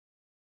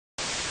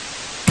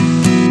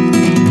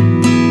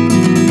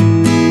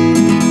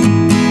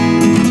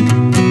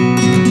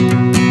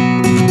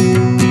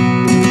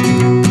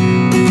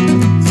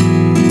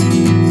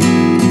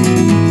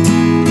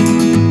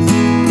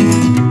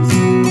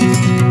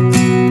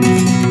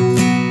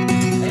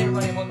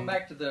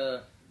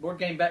Board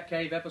Game Bat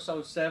Cave,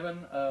 episode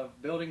 7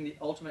 of building the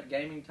ultimate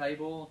gaming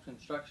table,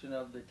 construction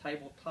of the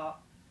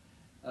tabletop.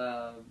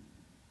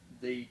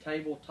 The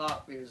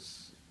tabletop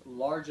is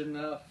large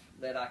enough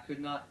that I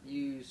could not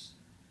use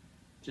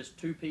just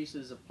 2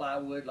 pieces of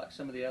plywood like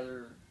some of the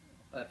other,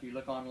 if you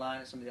look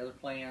online at some of the other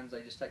plans,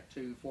 they just take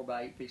 2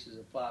 4x8 pieces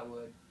of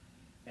plywood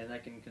and they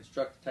can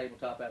construct the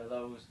tabletop out of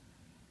those.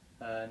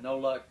 No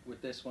luck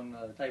with this one,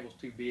 the table's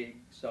too big,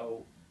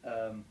 so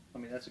I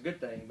mean that's a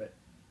good thing, but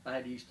I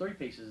had to use 3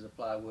 pieces of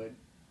plywood,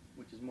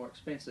 which is more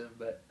expensive,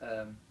 but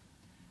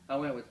I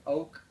went with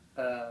oak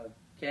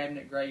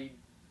cabinet grade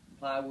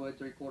plywood,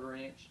 3/4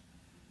 inch,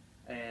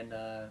 and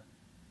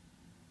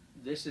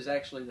this is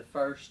actually the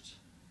first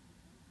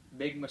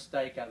big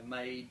mistake I've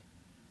made.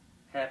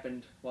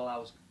 Happened while I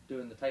was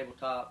doing the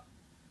tabletop.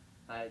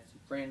 I had some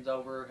friends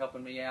over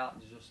helping me out,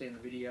 as you'll see in the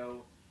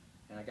video,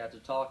 and I got to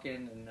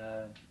talking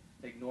and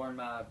ignoring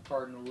my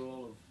cardinal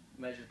rule of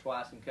measure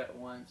twice and cut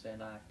once,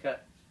 and I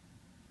cut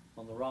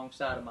on the wrong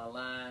side of my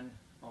line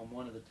on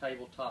one of the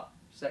tabletop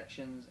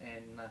sections,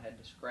 and I had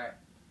to scrap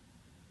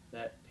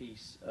that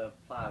piece of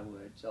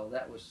plywood, so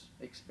that was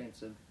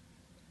expensive,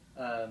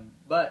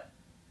 but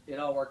it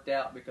all worked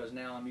out because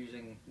now I'm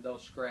using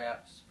those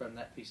scraps from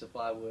that piece of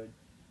plywood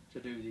to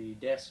do the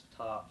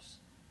desktops,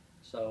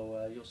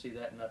 so you'll see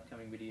that in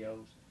upcoming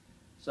videos.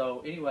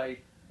 So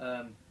anyway,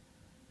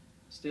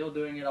 still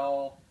doing it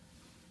all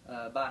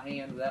by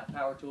hand without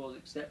power tools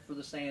except for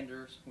the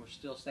sanders. We're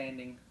still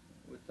sanding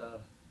with the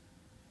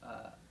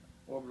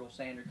orbital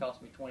sander.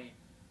 Cost me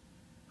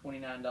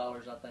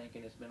 $29 I think,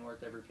 and it's been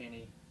worth every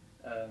penny.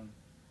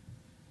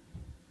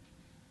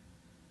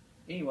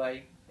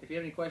 Anyway, if you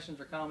have any questions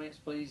or comments,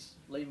 please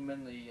leave them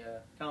in the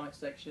comment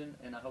section,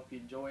 and I hope you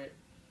enjoy it.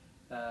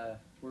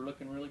 We're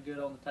looking really good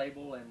on the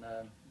table, and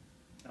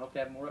I hope to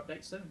have more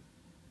updates soon.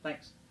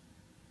 Thanks.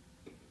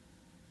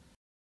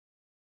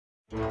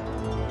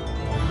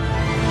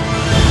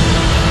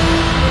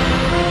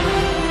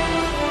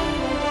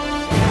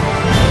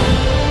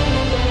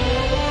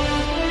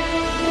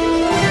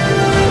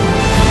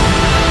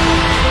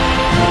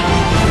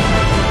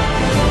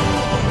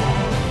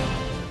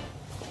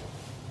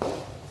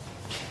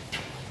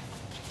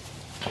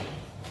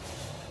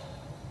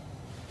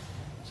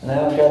 So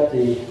now I've got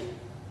the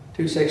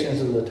 2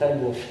 sections of the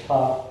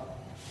tabletop.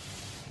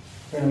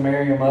 We're going to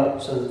marry them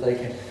up so that they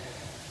can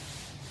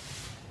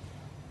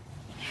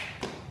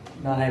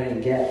not have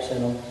any gaps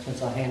in them.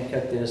 Since I hand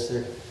cut this,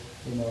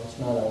 it's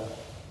not a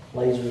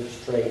laser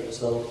straight.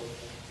 So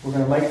we're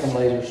going to make them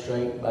laser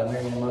straight by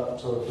marrying them up.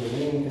 So if there's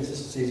any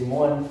inconsistencies in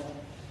one,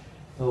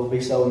 they'll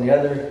be so in the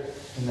other,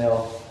 and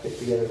they'll fit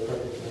together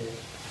perfectly.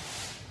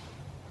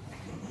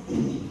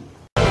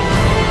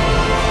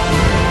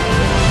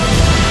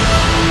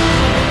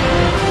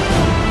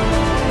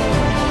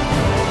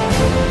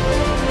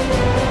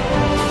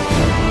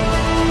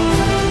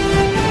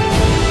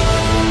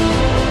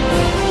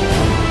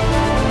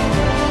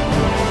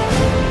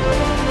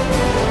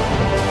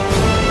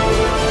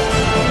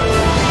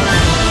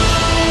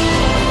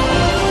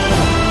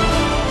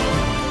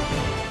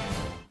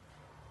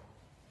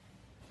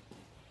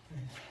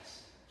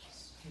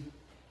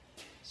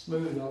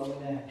 Smooth all the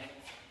way down.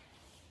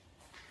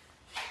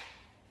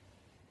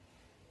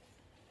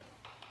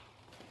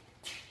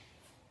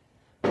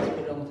 Let's put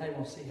it on the table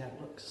and see how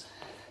it looks.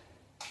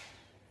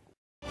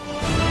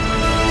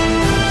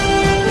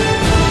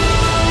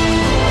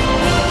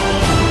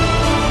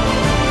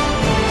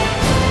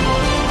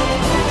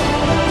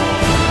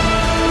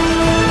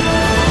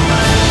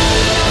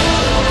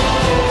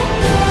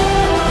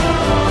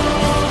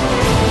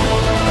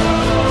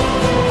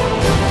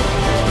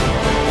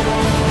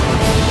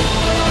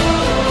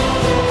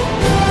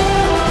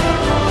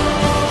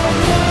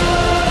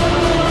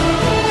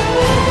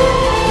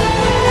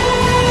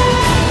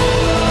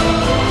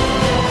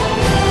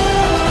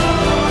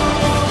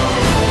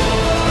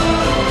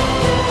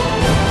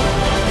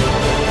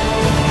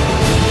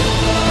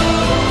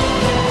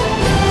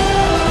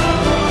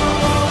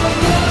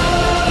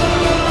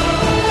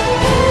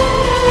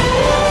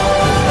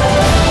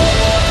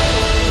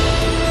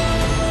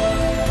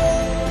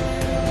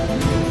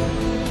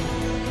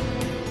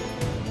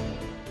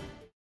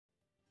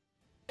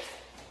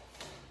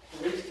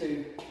 These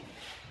 2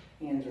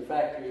 ends are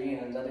factory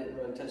ends. I didn't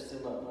really touch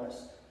them up much.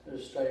 They're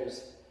as straight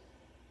as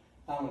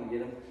I'm going to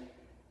get them.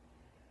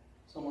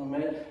 So I'm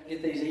going to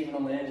get these even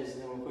on the edges,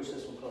 and then we'll push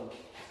this one close.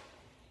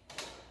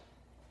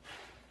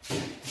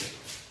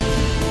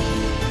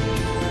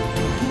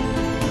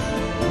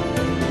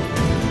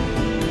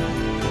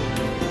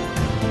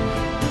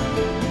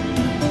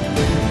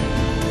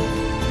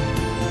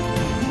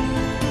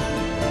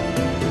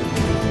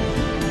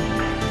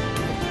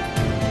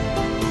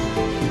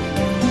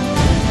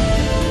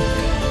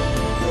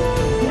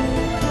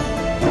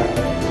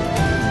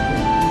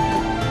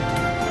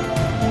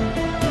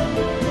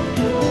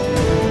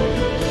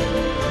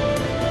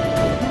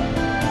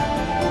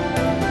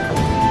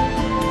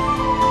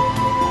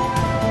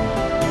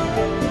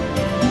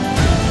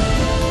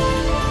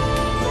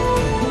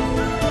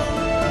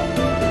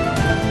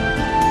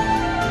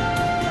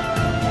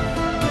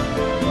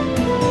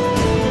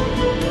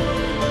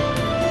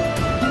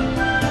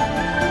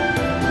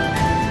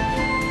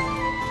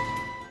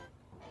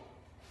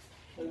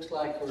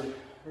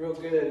 real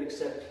good,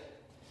 except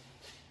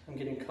I'm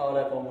getting caught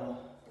up on my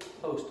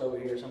post over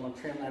here, so I'm going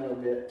to trim that a little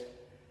bit,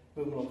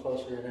 move a little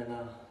closer, and then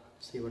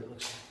see what it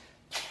looks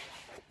like.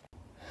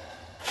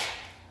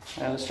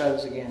 All right, let's try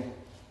this again.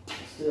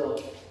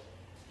 Still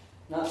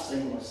not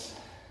seamless.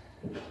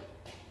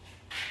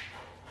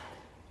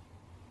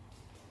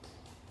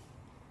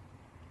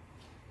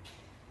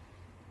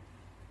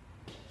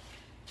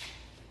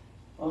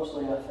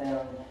 Mostly I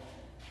found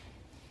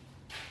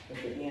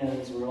that the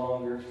ends were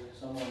longer,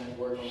 so I'm going to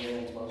work on the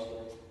ends mostly.